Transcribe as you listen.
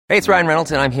Hey, it's Ryan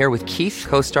Reynolds, and I'm here with Keith,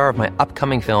 co-star of my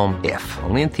upcoming film, If,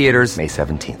 only in theaters May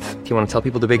 17th. Do you want to tell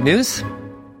people the big news?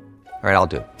 All right, I'll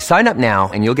do it. Sign up now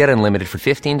and you'll get unlimited for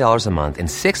 $15 a month and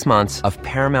 6 months of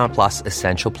Paramount Plus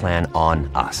Essential Plan on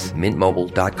us.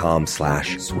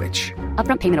 MintMobile.com/switch.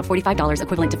 Upfront payment of $45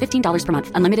 equivalent to $15 per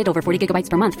month. Unlimited over 40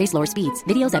 gigabytes per month. Face lower speeds.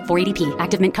 Videos at 480p.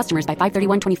 Active Mint customers by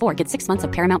 531.24 get 6 months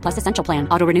of Paramount Plus Essential Plan.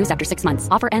 Auto renews after 6 months.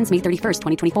 Offer ends May 31st,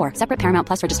 2024. Separate Paramount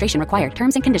Plus registration required.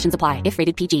 Terms and conditions apply if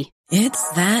rated PG. It's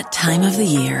that time of the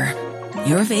year.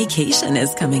 Your vacation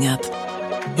is coming up.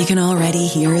 You can already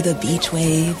hear the beach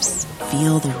waves,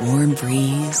 feel the warm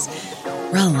breeze,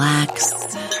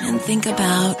 relax, and think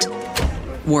about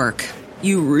work.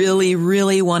 You really,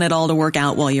 really want it all to work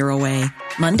out while you're away.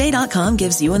 Monday.com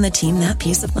gives you and the team that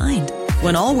peace of mind.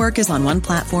 When all work is on one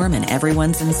platform and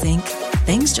everyone's in sync,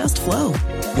 things just flow.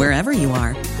 Wherever you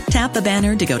are, tap the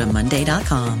banner to go to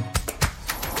Monday.com.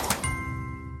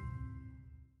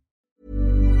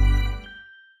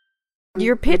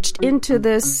 You're pitched into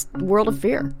this world of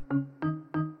fear.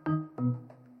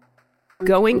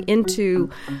 Going into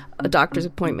a doctor's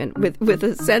appointment with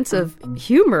a sense of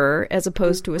humor as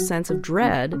opposed to a sense of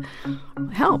dread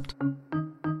helped.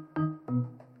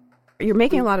 You're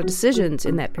making a lot of decisions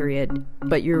in that period,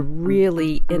 but you're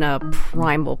really in a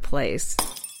primal place.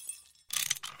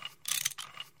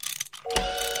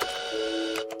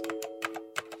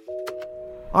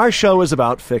 Our show is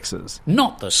about fixes.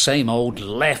 Not the same old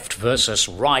left versus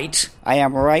right. I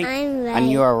am right, I'm right. and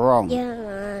you are wrong. You're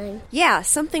wrong. Yeah,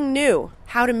 something new.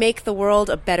 How to make the world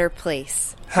a better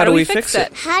place. How do we fix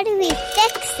it? How do we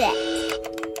fix it?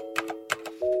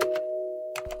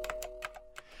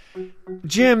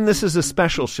 Jim, this is a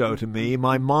special show to me.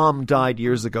 My mom died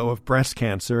years ago of breast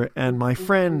cancer, and my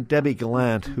friend Debbie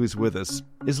Gallant, who's with us,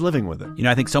 is living with it. You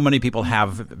know, I think so many people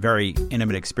have very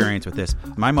intimate experience with this.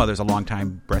 My mother's a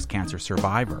longtime breast cancer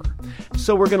survivor.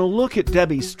 So we're going to look at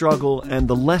Debbie's struggle and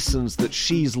the lessons that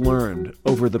she's learned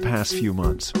over the past few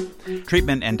months.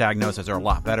 Treatment and diagnosis are a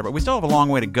lot better, but we still have a long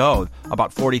way to go.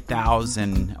 About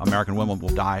 40,000 American women will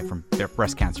die from their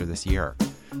breast cancer this year.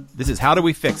 This is How Do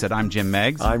We Fix It? I'm Jim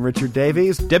Meggs. I'm Richard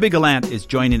Davies. Debbie Gallant is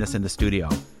joining us in the studio.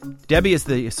 Debbie is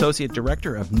the Associate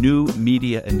Director of New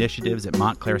Media Initiatives at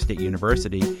Montclair State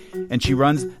University, and she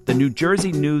runs the New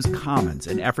Jersey News Commons,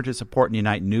 an effort to support and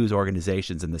unite news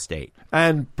organizations in the state.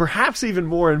 And perhaps even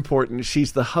more important,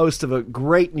 she's the host of a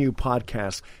great new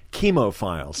podcast, Chemo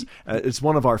Files. It's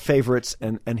one of our favorites,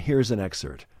 and here's an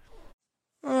excerpt.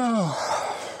 Oh,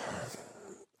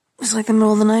 it's like the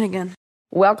middle of the night again.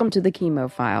 Welcome to the Chemo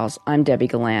Files. I'm Debbie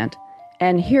Gallant,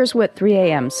 and here's what 3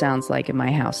 a.m. sounds like in my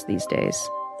house these days.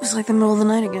 It's like the middle of the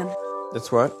night again.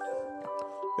 That's right.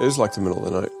 It is like the middle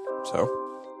of the night, so.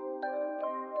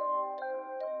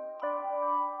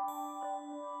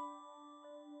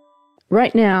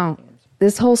 Right now,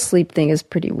 this whole sleep thing is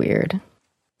pretty weird.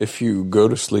 If you go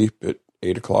to sleep at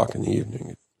 8 o'clock in the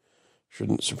evening, it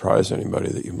shouldn't surprise anybody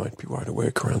that you might be wide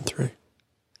awake around 3.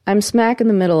 I'm smack in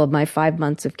the middle of my 5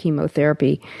 months of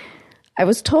chemotherapy. I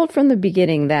was told from the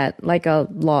beginning that, like a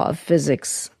law of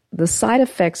physics, the side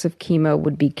effects of chemo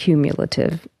would be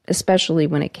cumulative, especially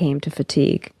when it came to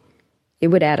fatigue. It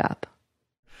would add up.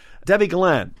 Debbie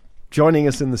Gallant, joining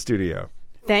us in the studio.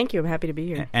 Thank you. I'm happy to be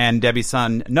here. And Debbie's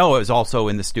son, Noah, is also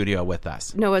in the studio with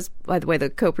us. Noah's, by the way, the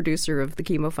co-producer of the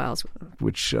Chemo Files.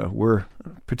 Which we're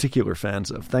particular fans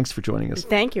of. Thanks for joining us.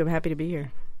 Thank you. I'm happy to be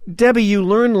here. Debbie, you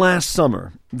learned last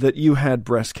summer that you had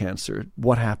breast cancer.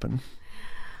 What happened?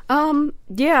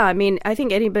 Yeah, I mean, I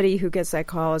think anybody who gets that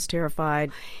call is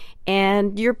terrified.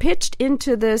 And you're pitched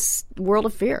into this world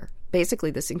of fear,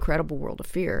 basically this incredible world of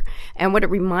fear. And what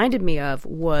it reminded me of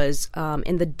was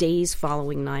in the days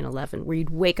following 9/11, where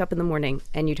you'd wake up in the morning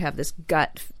and you'd have this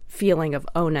gut feeling of,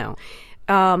 oh no.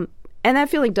 And that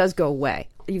feeling does go away.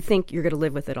 You think you're going to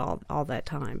live with it all that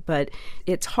time. But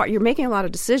it's hard. You're making a lot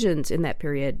of decisions in that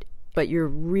period, but you're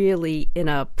really in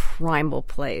a primal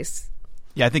place.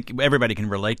 Yeah, I think everybody can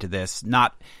relate to this,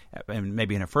 not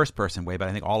maybe in a first-person way, but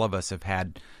I think all of us have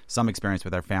had some experience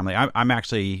with our family. I'm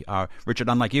actually, Richard,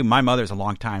 unlike you, my mother's a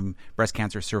longtime breast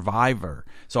cancer survivor.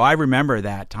 So I remember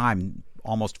that time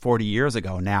almost 40 years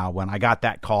ago now when I got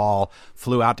that call,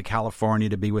 flew out to California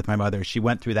to be with my mother. She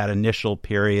went through that initial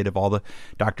period of all the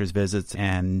doctor's visits,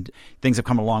 and things have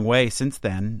come a long way since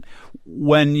then.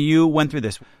 When you went through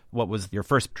this, what was your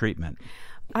first treatment?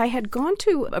 I had gone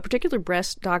to a particular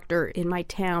breast doctor in my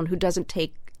town who doesn't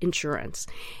take insurance.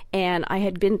 And I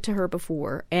had been to her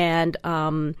before. And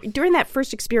during that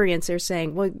first experience, they're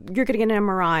saying, well, you're going to get an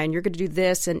MRI and you're going to do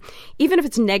this. And even if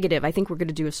it's negative, I think we're going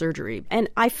to do a surgery. And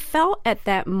I felt at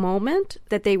that moment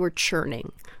that they were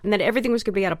churning and that everything was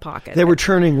going to be out of pocket. They were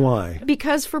churning why?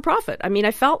 Because for profit. I mean,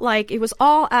 I felt like it was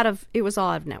all out of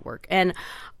network. And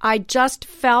I just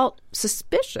felt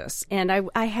suspicious. And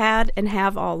I had and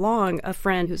have all along a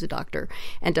friend who's a doctor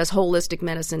and does holistic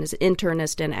medicine, is an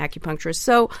internist and acupuncturist.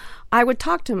 So I would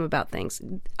talk to him about things.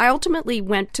 I ultimately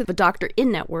went to the doctor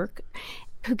in network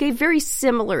who gave very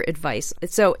similar advice.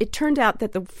 So it turned out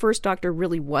that the first doctor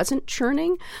really wasn't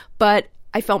churning, but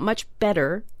I felt much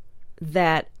better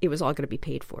that it was all going to be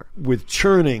paid for. With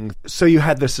churning, so you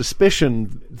had the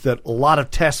suspicion that a lot of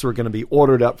tests were going to be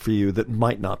ordered up for you that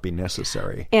might not be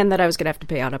necessary. And that I was going to have to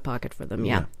pay out of pocket for them,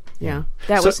 yeah.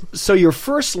 So your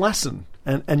first lesson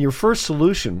and your first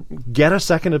solution, get a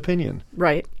second opinion.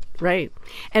 Right.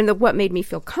 And what made me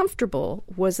feel comfortable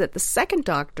was that the second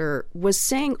doctor was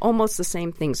saying almost the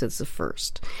same things as the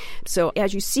first. So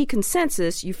as you see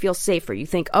consensus, you feel safer. You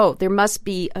think, oh, there must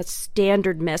be a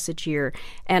standard message here,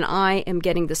 and I am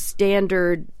getting the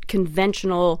standard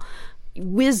conventional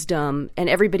wisdom, and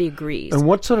everybody agrees. And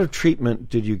what sort of treatment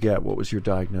did you get? What was your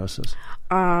diagnosis?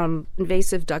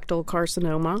 Invasive ductal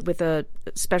carcinoma with a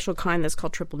special kind that's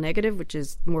called triple negative, which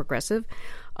is more aggressive.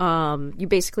 You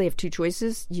basically have two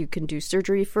choices. You can do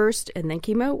surgery first and then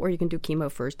chemo, or you can do chemo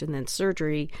first and then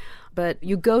surgery. But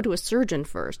you go to a surgeon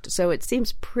first. So it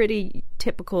seems pretty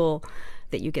typical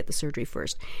that you get the surgery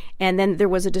first. And then there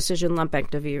was a decision,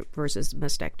 lumpectomy versus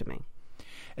mastectomy.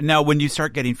 And now when you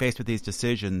start getting faced with these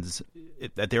decisions,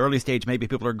 at the early stage, maybe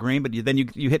people are agreeing, but then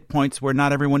you hit points where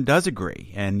not everyone does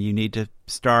agree, and you need to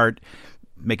start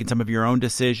making some of your own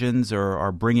decisions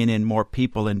or bringing in more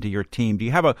people into your team. Do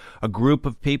you have a group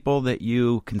of people that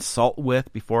you consult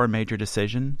with before a major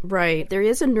decision? Right. There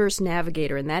is a nurse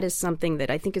navigator, and that is something that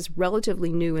I think is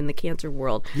relatively new in the cancer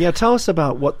world. Yeah, tell us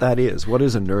about what that is. What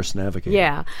is a nurse navigator?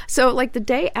 Yeah. So like the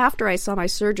day after I saw my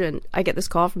surgeon, I get this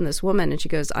call from this woman, and she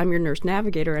goes, I'm your nurse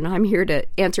navigator, and I'm here to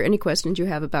answer any questions you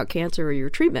have about cancer or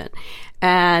your treatment.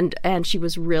 And she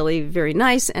was really very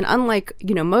nice. And unlike,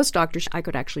 most doctors, I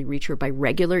could actually reach her by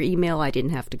regular email. I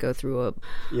didn't have to go through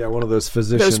one of those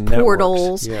physician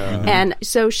portals. Yeah. Mm-hmm. And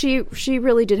so she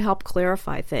really did help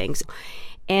clarify things.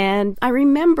 And I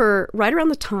remember right around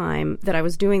the time that I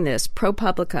was doing this,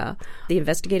 ProPublica, the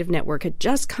investigative network, had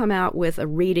just come out with a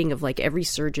rating of like every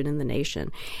surgeon in the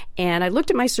nation. And I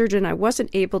looked at my surgeon. I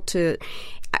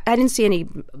didn't see any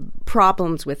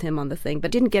problems with him on the thing,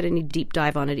 but didn't get any deep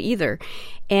dive on it either.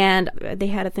 And they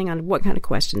had a thing on what kind of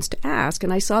questions to ask.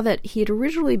 And I saw that he had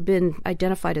originally been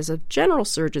identified as a general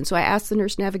surgeon. So I asked the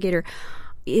nurse navigator,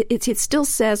 it still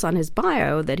says on his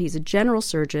bio that he's a general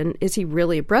surgeon. Is he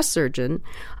really a breast surgeon?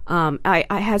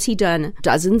 Has he done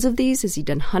dozens of these? Has he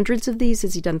done hundreds of these?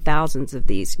 Has he done thousands of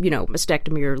these?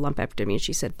 Mastectomy or lumpectomy? And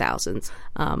she said thousands.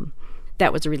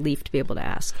 That was a relief to be able to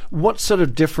ask. What sort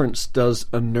of difference does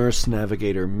a nurse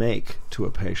navigator make to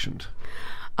a patient?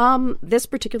 This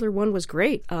particular one was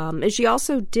great. She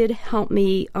also did help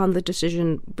me on the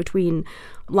decision between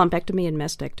lumpectomy and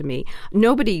mastectomy.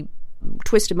 Nobody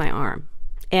twisted my arm.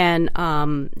 And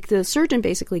the surgeon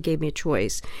basically gave me a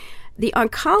choice. The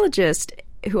oncologist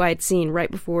who I had seen right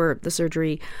before the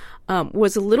surgery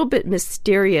was a little bit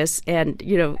mysterious. And,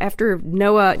 after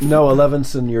Noah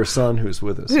Levinson, your son, who's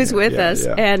with us.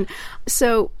 Yeah. And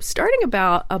so starting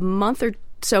about a month or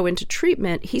so into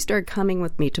treatment, he started coming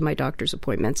with me to my doctor's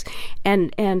appointments.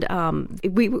 And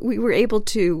we were able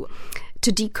to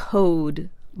decode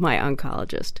my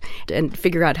oncologist and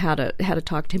figure out how to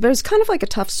talk to him. But it was kind of like a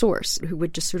tough source who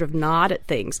would just sort of nod at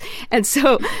things. And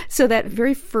so that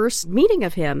very first meeting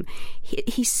of him,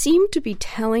 he seemed to be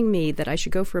telling me that I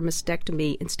should go for a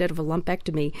mastectomy instead of a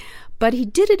lumpectomy, but he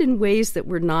did it in ways that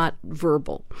were not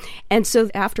verbal. And so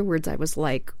afterwards I was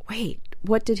like, wait,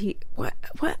 what did he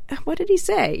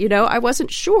say? I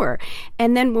wasn't sure.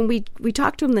 And then when we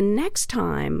talked to him the next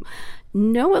time,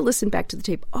 Noah listened back to the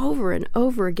tape over and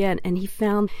over again, and he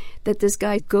found that this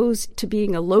guy goes to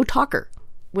being a low talker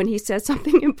when he says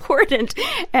something important.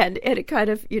 And it kind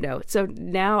of, so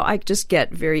now I just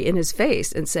get very in his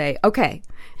face and say, okay,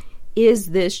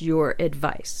 is this your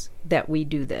advice that we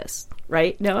do this?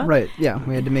 Right, Noah? Right, yeah.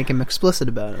 We had to make him explicit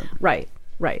about it. Right.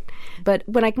 But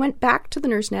when I went back to the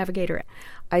nurse navigator,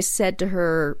 I said to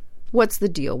her, what's the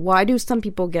deal? Why do some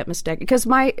people get mastectomy? Because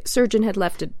my surgeon had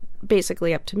left it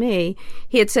basically up to me.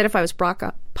 He had said if I was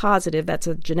BRCA positive, that's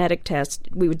a genetic test,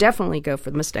 we would definitely go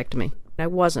for the mastectomy. I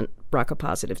wasn't BRCA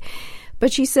positive.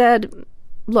 But she said,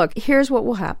 look, here's what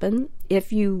will happen.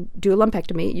 If you do a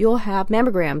lumpectomy, you'll have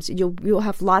mammograms. You'll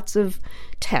have lots of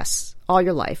tests all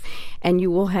your life. And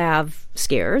you will have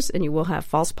scares and you will have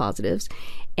false positives.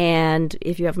 And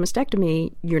if you have a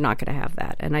mastectomy, you're not going to have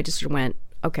that. And I just went,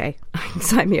 okay,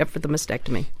 sign me up for the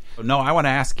mastectomy. No, I want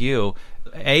to ask you,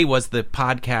 was the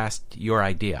podcast your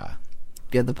idea?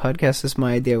 Yeah, the podcast is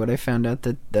my idea. When I found out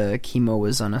that the chemo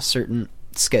was on a certain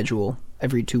schedule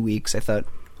every 2 weeks, I thought,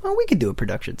 well, we could do a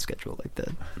production schedule like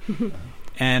that.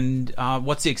 And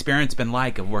what's the experience been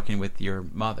like of working with your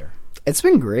mother? It's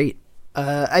been great.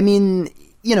 I mean,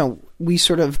 we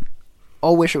sort of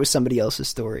all wish it was somebody else's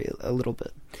story a little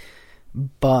bit.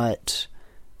 But,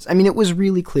 I mean, it was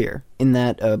really clear in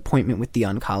that appointment with the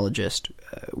oncologist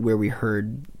where we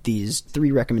heard these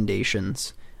 3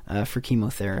 recommendations for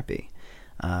chemotherapy.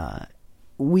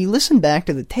 We listened back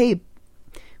to the tape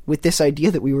with this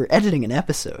idea that we were editing an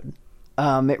episode.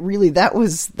 That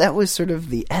was sort of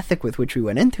the ethic with which we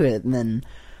went into it, and then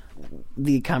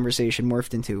the conversation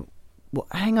morphed into, well,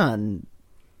 hang on,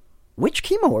 which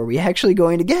chemo are we actually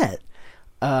going to get?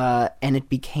 And it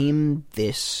became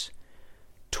this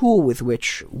tool with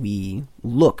which we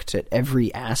looked at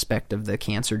every aspect of the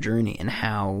cancer journey and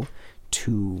how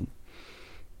to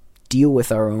deal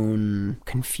with our own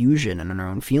confusion and our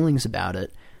own feelings about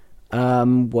it,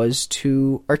 was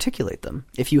to articulate them.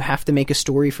 If you have to make a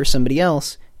story for somebody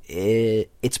else,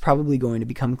 it's probably going to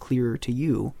become clearer to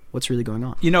you what's really going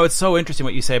on. It's so interesting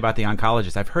what you say about the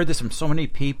oncologist. I've heard this from so many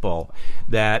people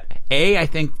that, I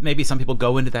think maybe some people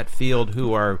go into that field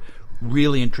who are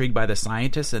really intrigued by the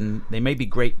scientists, and they may be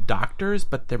great doctors,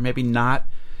 but they're maybe not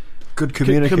good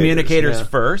communicators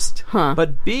first.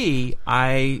 But B,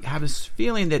 I have this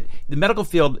feeling that the medical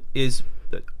field is...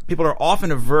 people are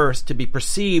often averse to be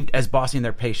perceived as bossing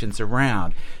their patients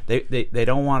around. They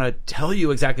don't want to tell you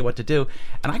exactly what to do.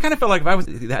 And I kind of felt like if I was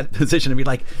in that position, to be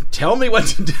like, tell me what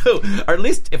to do. Or at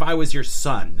least if I was your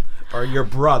son or your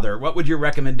brother, what would your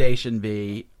recommendation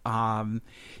be? And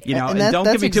don't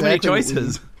give me too many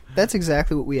choices. That's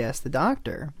exactly what we asked the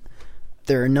doctor.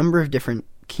 There are a number of different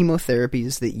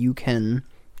chemotherapies that you can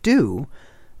do,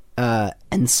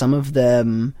 and some of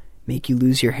them make you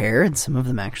lose your hair, and some of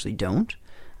them actually don't.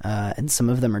 And some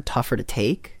of them are tougher to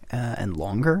take and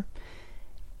longer.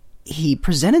 He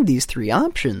presented these 3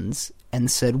 options and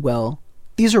said, well,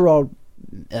 these are all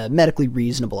medically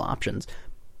reasonable options.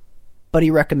 But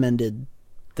he recommended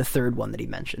the 3rd one that he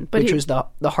mentioned, which was the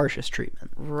harshest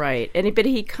treatment. Right. But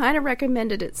he kind of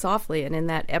recommended it softly. And in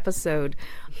that episode,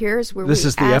 here's where this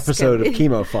is the episode of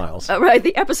Chemo Files. Right,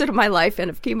 the episode of my life and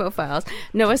of Chemo Files.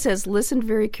 Noah says, listen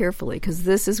very carefully, because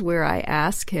this is where I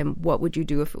ask him, what would you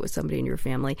do if it was somebody in your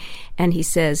family? And he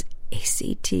says,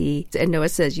 ACT. And Noah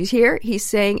says, you hear? He's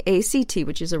saying ACT,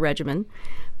 which is a regimen,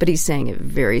 but he's saying it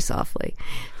very softly.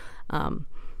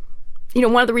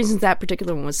 One of the reasons that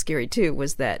particular one was scary too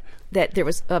was that there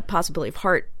was a possibility of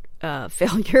heart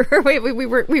failure. we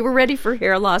were ready for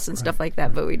hair loss and stuff like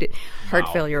that, but we did. Heart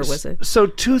failure was a... So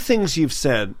 2 things you've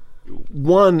said.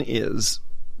 One is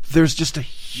there's just a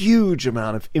huge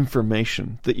amount of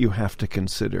information that you have to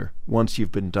consider once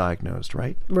you've been diagnosed,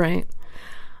 right? Right.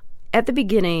 At the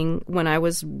beginning, when I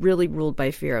was really ruled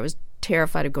by fear, I was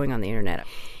terrified of going on the internet.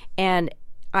 And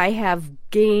I have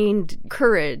gained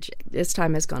courage as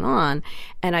time has gone on,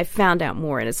 and I found out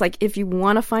more. And it's like, if you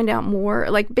want to find out more,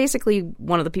 like basically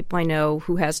one of the people I know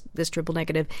who has this triple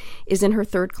negative is in her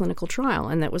 3rd clinical trial.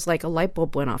 And that was like a light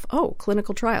bulb went off. Oh,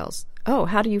 clinical trials. Oh,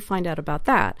 how do you find out about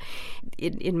that?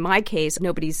 In my case,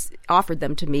 nobody's offered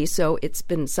them to me, so it's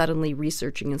been suddenly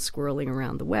researching and squirreling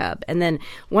around the web. And then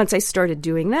once I started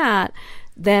doing that,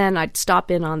 then I'd stop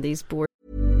in on these boards.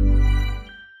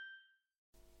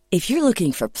 If you're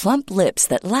looking for plump lips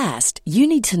that last, you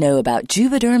need to know about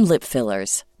Juvederm lip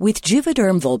fillers. With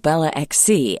Juvederm Volbella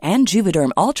XC and Juvederm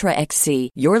Ultra XC,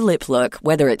 your lip look,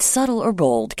 whether it's subtle or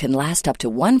bold, can last up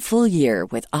to 1 full year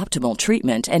with optimal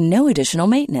treatment and no additional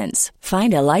maintenance.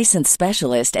 Find a licensed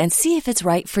specialist and see if it's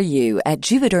right for you at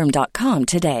Juvederm.com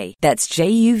today. That's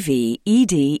JUVEDERM.com.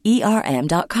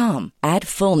 Add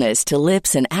fullness to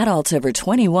lips in adults over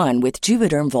 21 with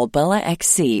Juvederm Volbella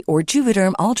XC or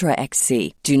Juvederm Ultra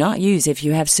XC. Do not use if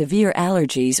you have severe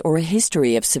allergies or a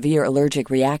history of severe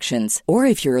allergic reactions, or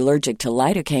if you're you're allergic to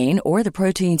lidocaine or the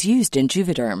proteins used in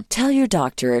Juvederm. Tell your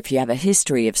doctor if you have a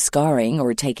history of scarring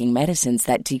or taking medicines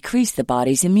that decrease the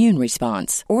body's immune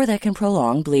response or that can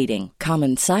prolong bleeding.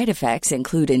 Common side effects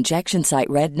include injection site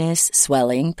redness,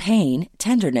 swelling, pain,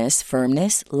 tenderness,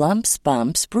 firmness, lumps,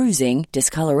 bumps, bruising,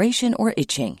 discoloration, or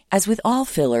itching. As with all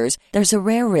fillers, there's a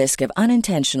rare risk of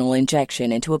unintentional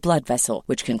injection into a blood vessel,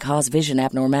 which can cause vision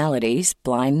abnormalities,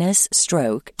 blindness,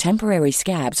 stroke, temporary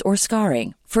scabs, or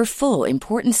scarring. For full,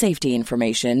 important safety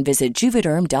information, visit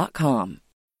Juvederm.com.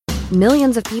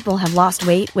 Millions of people have lost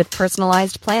weight with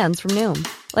personalized plans from Noom.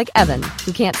 Like Evan,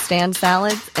 who can't stand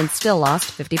salads and still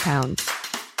lost 50 pounds.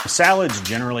 Salads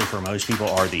generally for most people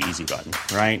are the easy button,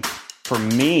 right? For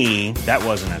me, that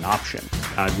wasn't an option.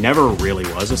 I never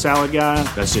really was a salad guy.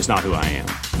 That's just not who I am.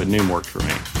 But Noom worked for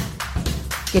me.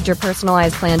 Get your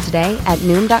personalized plan today at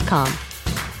Noom.com.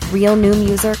 Real Noom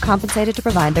user compensated to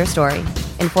provide their story.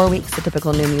 In 4 weeks, the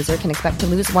typical Noom user can expect to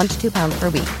lose 1 to 2 pounds per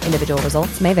week. Individual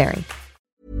results may vary.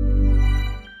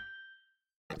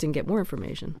 And get more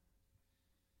information.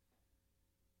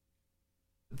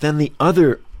 Then the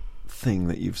other thing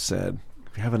that you've said,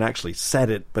 you haven't actually said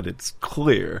it, but it's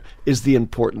clear, is the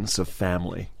importance of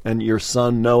family. And your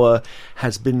son, Noah,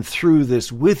 has been through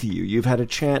this with you. You've had a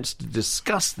chance to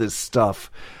discuss this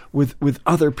stuff with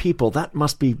other people. That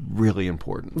must be really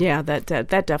important. Yeah, that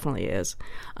definitely is.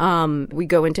 We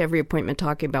go into every appointment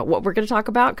talking about what we're going to talk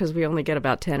about because we only get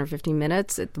about 10 or 15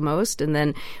 minutes at the most. And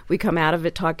then we come out of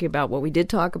it talking about what we did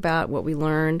talk about, what we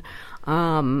learned.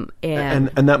 And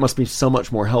that must be so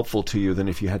much more helpful to you than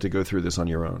if you had to go through this on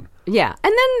your own. Yeah.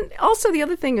 And then also the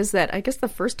other thing is that I guess the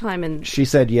first time in... She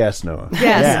said yes, Noah.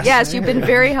 Yes, you've been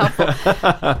very helpful.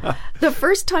 The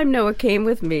first time Noah came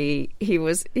with me, he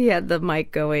had the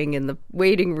mic going in the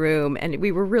waiting room, and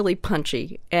we were really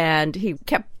punchy. And he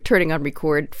kept turning on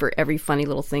record for every funny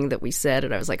little thing that we said.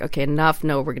 And I was like, okay, enough.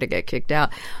 No, we're going to get kicked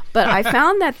out. But I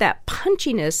found that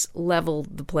punchiness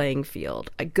leveled the playing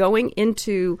field. Going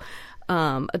into...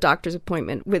 a doctor's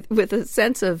appointment with a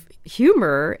sense of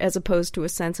humor as opposed to a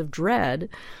sense of dread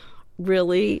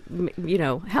really,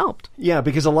 helped. Yeah,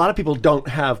 because a lot of people don't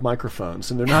have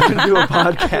microphones and they're not going to do a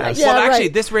podcast. Well, actually,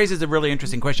 this raises a really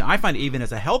interesting question. I find even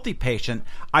as a healthy patient,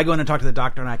 I go in and talk to the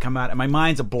doctor and I come out and my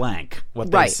mind's a blank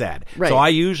what they said. Right. So I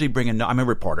usually bring I'm a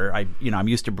reporter. I'm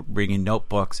used to bringing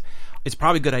notebooks. It's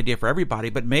probably a good idea for everybody,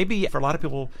 but maybe for a lot of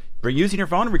people, using your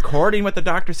phone and recording what the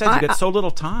doctor says, you get so little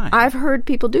time. I've heard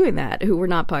people doing that who were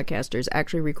not podcasters,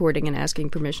 actually recording and asking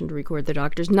permission to record their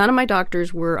doctors. None of my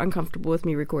doctors were uncomfortable with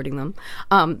me recording them.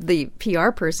 The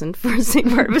PR person for St.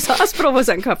 Barnabas Hospital was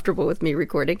uncomfortable with me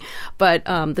recording, but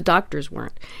the doctors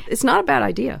weren't. It's not a bad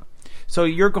idea. So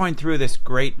you're going through this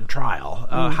great trial.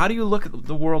 How do you look at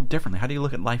the world differently? How do you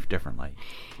look at life differently?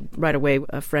 Right away,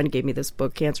 a friend gave me this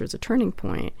book, Cancer is a Turning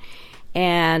Point.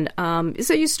 And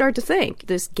so you start to think,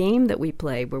 this game that we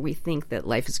play where we think that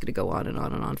life is going to go on and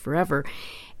on and on forever,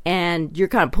 and you're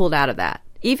kind of pulled out of that.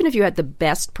 Even if you had the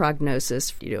best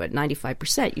prognosis, at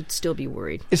 95%, you'd still be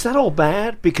worried. Is that all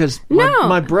bad? Because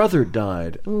my brother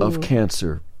died of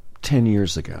cancer 10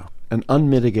 years ago. An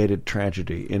unmitigated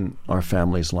tragedy in our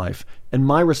family's life. And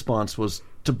my response was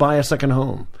to buy a second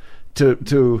home,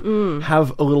 to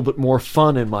have a little bit more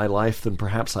fun in my life than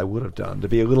perhaps I would have done, to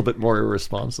be a little bit more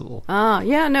irresponsible.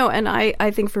 And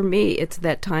I think for me, it's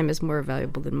that time is more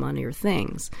valuable than money or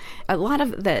things. A lot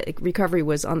of that recovery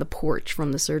was on the porch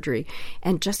from the surgery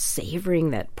and just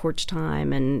savoring that porch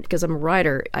time. And because I'm a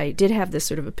writer, I did have this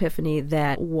sort of epiphany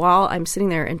that while I'm sitting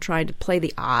there and trying to play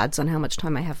the odds on how much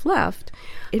time I have left,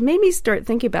 it made me start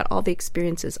thinking about all the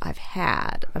experiences I've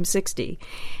had. I'm 60.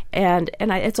 And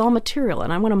it's all material,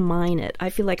 and I want to mine it. I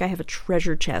feel like I have a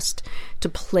treasure chest to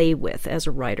play with as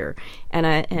a writer, and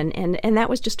that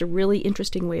was just a really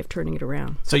interesting way of turning it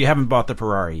around. So you haven't bought the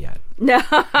Ferrari yet?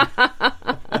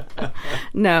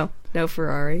 No, no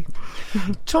Ferrari.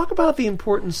 Talk about the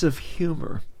importance of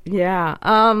humor. Yeah.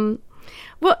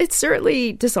 Well, it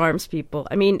certainly disarms people.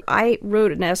 I mean, I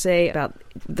wrote an essay about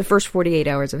the first 48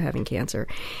 hours of having cancer,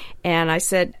 and I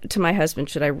said to my husband,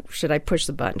 should I push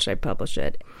the button? Should I publish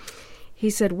it? He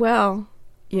said, well,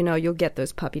 you'll get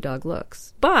those puppy dog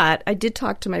looks. But I did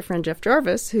talk to my friend Jeff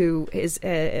Jarvis, who is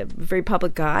a very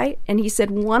public guy, and he said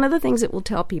one of the things it will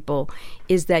tell people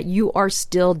is that you are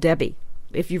still Debbie,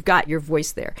 if you've got your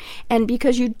voice there. And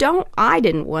because I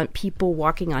didn't want people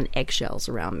walking on eggshells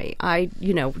around me. I,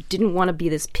 didn't want to be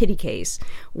this pity case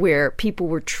where people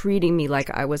were treating me like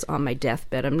I was on my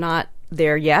deathbed. I'm not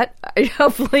there yet. I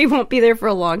hopefully won't be there for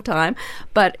a long time.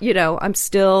 But, I'm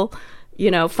still,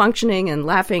 functioning and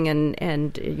laughing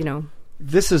and.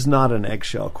 This is not an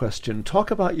eggshell question.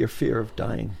 Talk about your fear of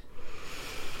dying.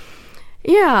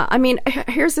 Yeah, I mean,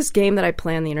 here's this game that I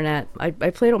play on the internet. I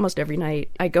play it almost every night.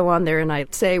 I go on there and I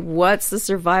say, what's the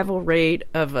survival rate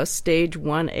of a stage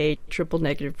 1A triple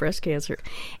negative breast cancer?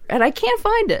 And I can't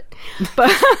find it. But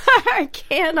I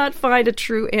cannot find a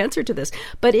true answer to this.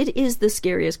 But it is the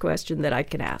scariest question that I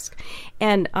can ask.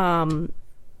 And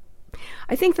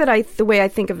I think that the way I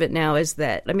think of it now is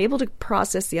that I'm able to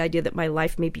process the idea that my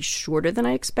life may be shorter than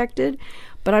I expected,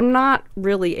 but I'm not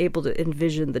really able to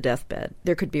envision the deathbed.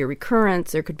 There could be a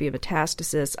recurrence, there could be a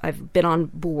metastasis. I've been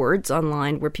on boards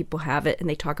online where people have it and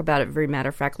they talk about it very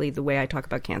matter-of-factly the way I talk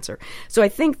about cancer. So I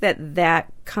think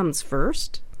that comes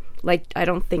first. Like, I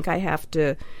don't think I have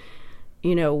to,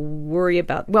 worry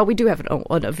about, well, we do have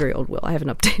a very old will. I haven't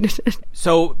updated it.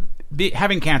 So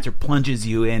having cancer plunges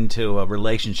you into a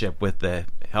relationship with the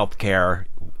healthcare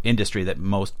industry that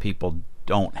most people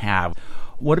don't have.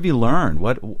 What have you learned?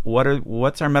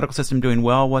 What's our medical system doing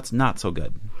well? What's not so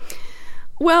good?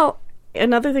 Well,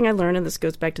 another thing I learned, and this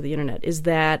goes back to the internet, is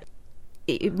that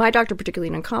my doctor,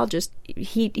 particularly an oncologist,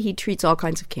 he treats all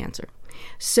kinds of cancer.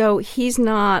 So he's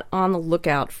not on the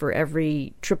lookout for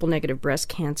every triple negative breast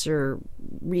cancer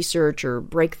research or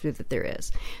breakthrough that there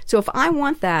is. So if I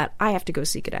want that, I have to go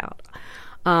seek it out.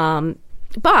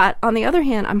 But on the other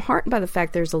hand, I'm heartened by the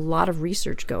fact there's a lot of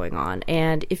research going on.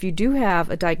 And if you do have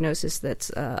a diagnosis that's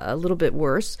a little bit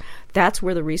worse, that's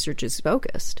where the research is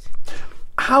focused.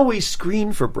 How we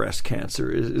screen for breast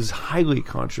cancer is highly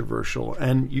controversial,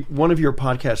 and one of your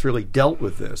podcasts really dealt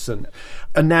with this. And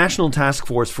a national task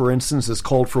force, for instance, has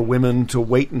called for women to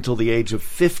wait until the age of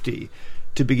 50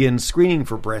 to begin screening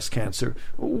for breast cancer.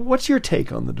 What's your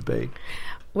take on the debate?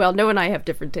 Well, Noah and I have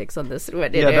different takes on this. Yeah,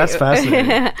 that's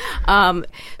fascinating.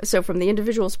 So from the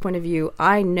individual's point of view,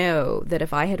 I know that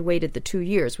if I had waited the 2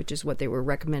 years, which is what they were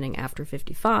recommending after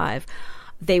 55,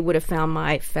 they would have found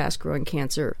my fast-growing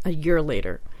cancer a year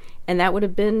later. And that would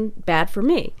have been bad for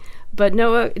me. But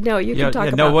Noah, you can talk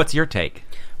about... Noah, what's your take?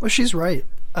 Well, she's right.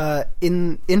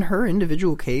 In her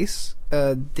individual case,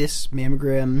 this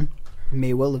mammogram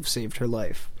may well have saved her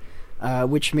life,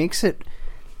 which makes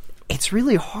it's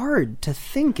really hard to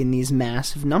think in these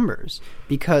massive numbers,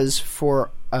 because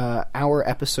for our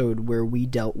episode where we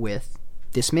dealt with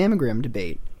this mammogram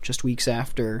debate just weeks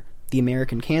after the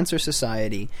American Cancer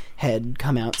Society had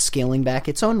come out scaling back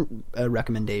its own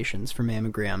recommendations for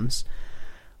mammograms,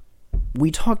 we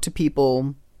talked to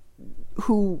people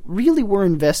who really were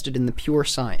invested in the pure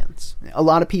science. A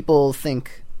lot of people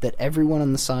think that everyone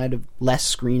on the side of less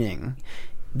screening,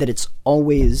 that it's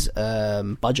always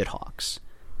budget hawks.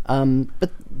 But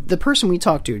the person we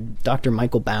talked to, Dr.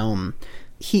 Michael Baum,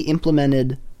 he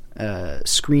implemented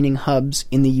screening hubs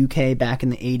in the UK back in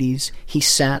the 80s. He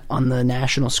sat on the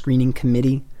National Screening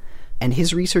Committee, and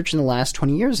his research in the last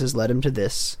 20 years has led him to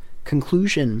this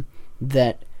conclusion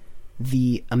that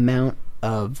the amount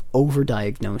of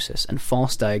overdiagnosis and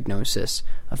false diagnosis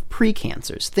of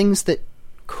precancers, things that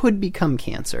could become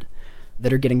cancer,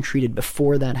 that are getting treated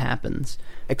before that happens,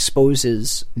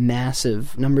 exposes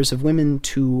massive numbers of women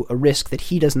to a risk that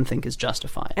he doesn't think is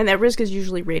justified. And that risk is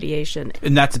usually radiation.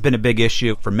 And that's been a big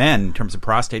issue for men in terms of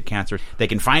prostate cancer. They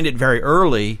can find it very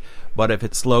early, but if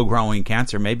it's slow-growing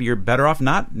cancer, maybe you're better off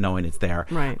not knowing it's there.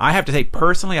 Right. I have to say,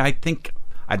 personally, I think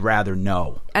I'd rather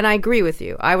know. And I agree with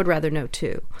you. I would rather know,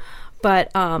 too.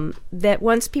 But that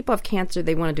once people have cancer,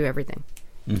 they want to do everything.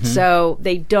 Mm-hmm. So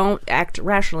they don't act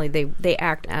rationally. They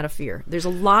act out of fear. There's a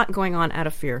lot going on out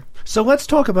of fear. So let's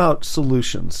talk about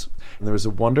solutions. There was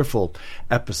a wonderful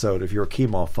episode of your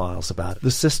Chemo Files about the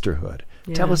sisterhood.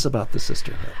 Yeah. Tell us about the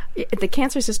sisterhood. The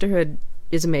Cancer Sisterhood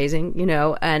is amazing,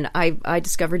 and I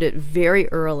discovered it very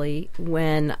early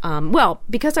when,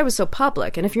 because I was so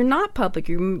public. And if you're not public,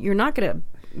 you're not going to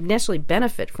necessarily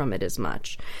benefit from it as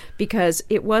much, because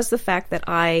it was the fact that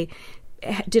I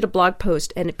did a blog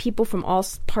post and people from all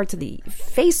parts of the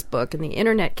Facebook and the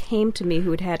internet came to me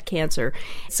who had had cancer.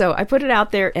 So I put it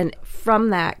out there, and from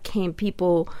that came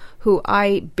people who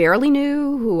I barely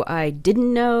knew, who I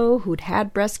didn't know, who'd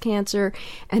had breast cancer,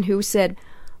 and who said,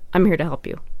 I'm here to help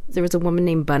you. There was a woman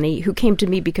named Bunny who came to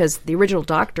me because the original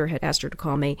doctor had asked her to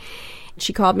call me.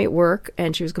 She called me at work,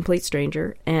 and she was a complete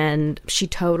stranger, and she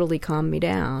totally calmed me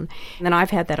down. And then I've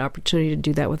had that opportunity to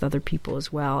do that with other people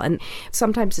as well. And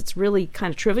sometimes it's really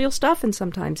kind of trivial stuff, and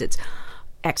sometimes it's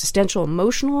existential,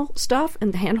 emotional stuff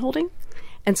and hand-holding,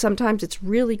 and sometimes it's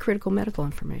really critical medical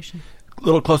information. A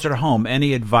little closer to home,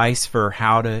 any advice for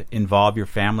how to involve your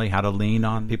family, how to lean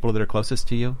on people that are closest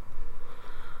to you?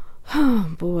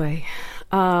 Oh, boy.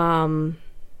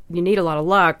 You need a lot of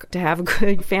luck to have a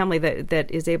good family that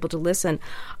is able to listen.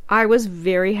 I was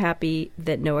very happy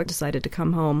that Noah decided to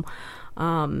come home.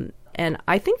 And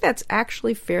I think that's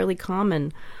actually fairly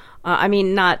common. I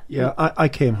mean, not... Yeah, I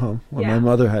came home when my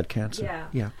mother had cancer.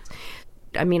 Yeah.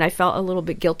 I mean, I felt a little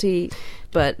bit guilty,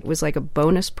 but it was like a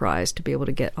bonus prize to be able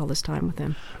to get all this time with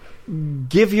him.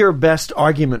 Give your best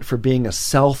argument for being a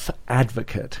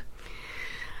self-advocate.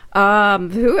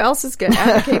 Who else is going to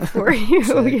advocate for you?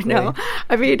 Exactly. You know,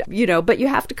 I mean, you know, but you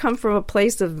have to come from a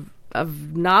place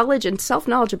of knowledge and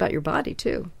self-knowledge about your body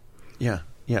too. Yeah.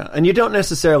 Yeah, and you don't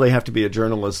necessarily have to be a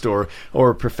journalist or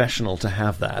a professional to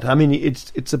have that. I mean,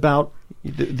 it's about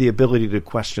the ability to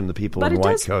question the people in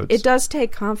white coats. It does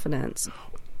take confidence.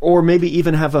 Or maybe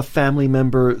even have a family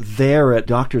member there at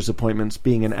doctor's appointments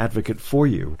being an advocate for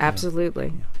you.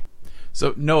 Absolutely.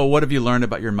 So, Noah, what have you learned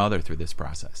about your mother through this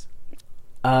process?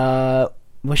 Well,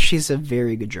 she's a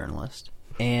very good journalist.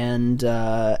 And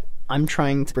I'm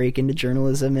trying to break into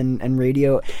journalism and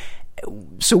radio.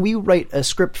 So we write a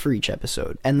script for each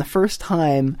episode. And the first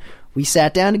time we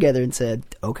sat down together and said,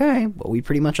 okay, well, we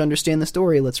pretty much understand the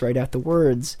story. Let's write out the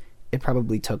words. It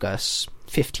probably took us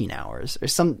 15 hours or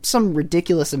some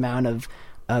ridiculous amount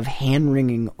of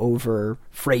hand-wringing over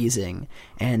phrasing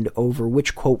and over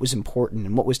which quote was important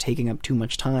and what was taking up too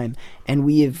much time. And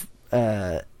we have,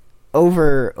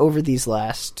 over these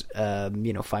last, 5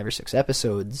 or 6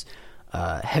 episodes,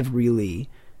 have really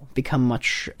become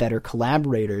much better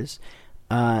collaborators,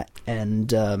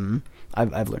 and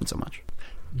I've learned so much.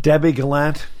 Debbie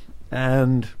Gallant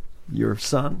and your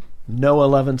son, Noah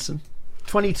Levinson,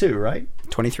 22, right?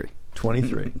 23.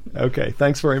 23. Okay,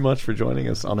 thanks very much for joining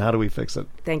us on How Do We Fix It?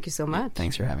 Thank you so much.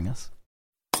 Thanks for having us.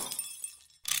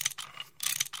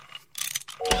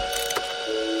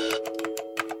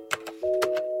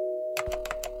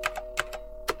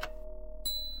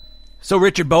 So,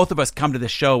 Richard, both of us come to the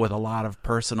show with a lot of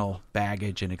personal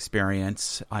baggage and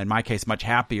experience. In my case, much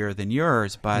happier than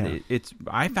yours, but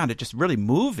I found it just really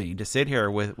moving to sit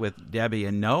here with Debbie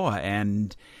and Noah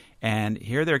and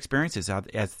hear their experiences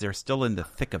as they're still in the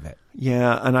thick of it.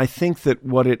 Yeah, and I think that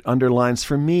what it underlines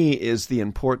for me is the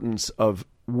importance of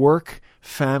work,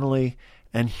 family,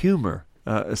 and humor,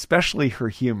 especially her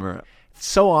humor.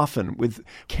 So often with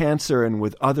cancer and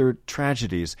with other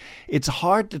tragedies, it's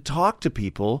hard to talk to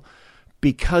people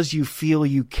because you feel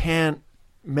you can't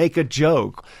make a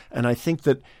joke. And I think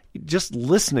that just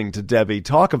listening to Debbie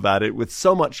talk about it with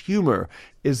so much humor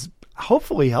is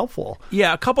hopefully helpful.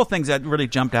 Yeah, a couple things that really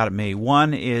jumped out at me.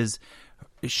 One is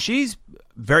she's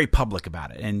very public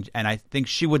about it, and I think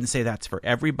she wouldn't say that's for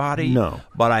everybody. No.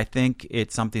 But I think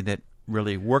it's something that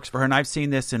really works for her. And I've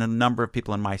seen this in a number of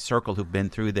people in my circle who've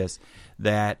been through this,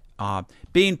 that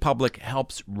being public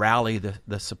helps rally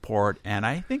the support, and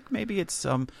I think maybe it's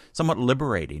somewhat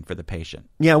liberating for the patient.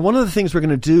 Yeah, one of the things we're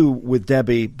going to do with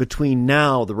Debbie between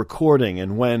now, the recording,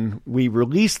 and when we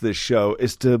release this show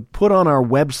is to put on our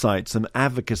website some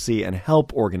advocacy and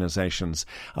help organizations.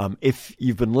 If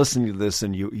you've been listening to this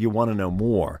and you want to know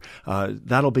more,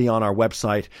 that'll be on our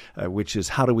website, which is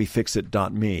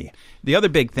howdowefixit.me. The other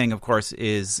big thing, of course,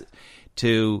 is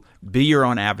to be your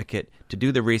own advocate, to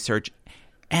do the research.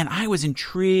 And I was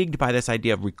intrigued by this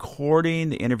idea of recording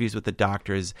the interviews with the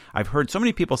doctors. I've heard so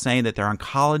many people saying that their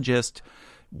oncologist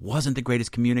wasn't the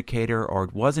greatest communicator or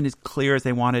wasn't as clear as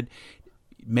they wanted.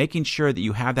 Making sure that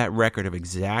you have that record of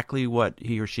exactly what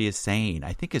he or she is saying,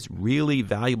 I think, is really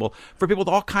valuable for people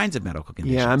with all kinds of medical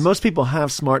conditions. Yeah, and most people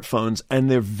have smartphones, and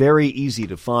they're very easy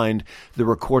to find the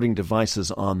recording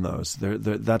devices on those.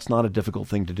 That's not a difficult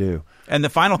thing to do. And the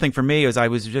final thing for me is I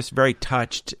was just very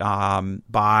touched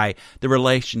by the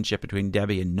relationship between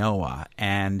Debbie and Noah,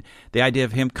 and the idea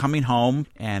of him coming home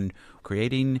and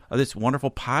creating this wonderful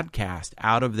podcast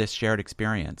out of this shared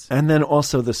experience. And then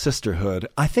also the sisterhood.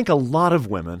 I think a lot of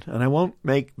women, and I won't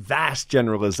make vast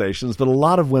generalizations, but a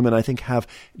lot of women I think have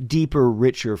deeper,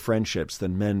 richer friendships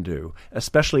than men do,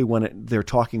 especially when they're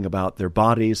talking about their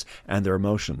bodies and their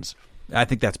emotions. I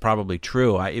think that's probably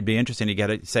true. It'd be interesting to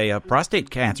get, say, a prostate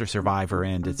cancer survivor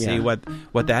in to see what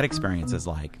that experience is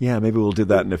like. Yeah, maybe we'll do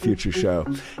that in a future show.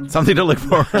 Something to look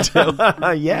forward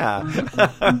to. Yeah.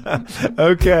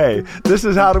 Okay, this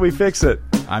is How Do We Fix It?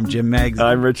 I'm Jim Meggs.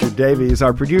 I'm Richard Davies.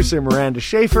 Our producer, Miranda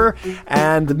Schaefer.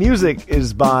 And the music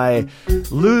is by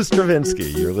Lou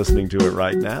Stravinsky. You're listening to it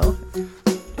right now.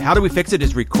 How Do We Fix It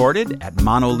is recorded at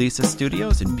Mono Lisa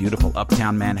Studios in beautiful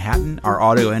uptown Manhattan. Our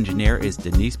audio engineer is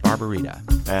Denise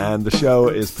Barbarita. And the show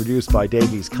is produced by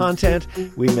Davies Content.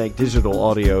 We make digital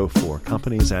audio for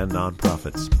companies and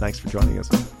nonprofits. Thanks for joining us.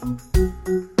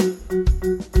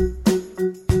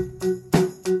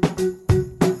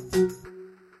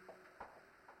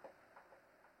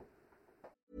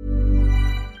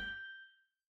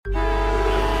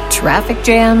 Traffic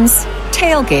jams,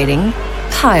 tailgating,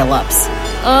 pile-ups.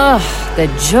 Ugh, the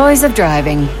joys of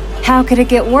driving. How could it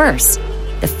get worse?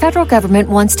 The federal government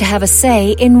wants to have a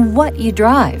say in what you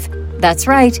drive. That's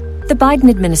right. The Biden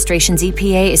administration's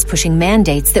EPA is pushing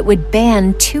mandates that would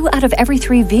ban 2 out of every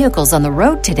 3 vehicles on the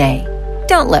road today.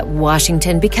 Don't let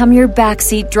Washington become your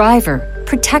backseat driver.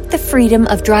 Protect the freedom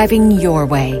of driving your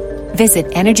way. Visit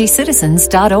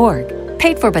EnergyCitizens.org.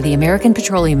 Paid for by the American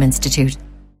Petroleum Institute.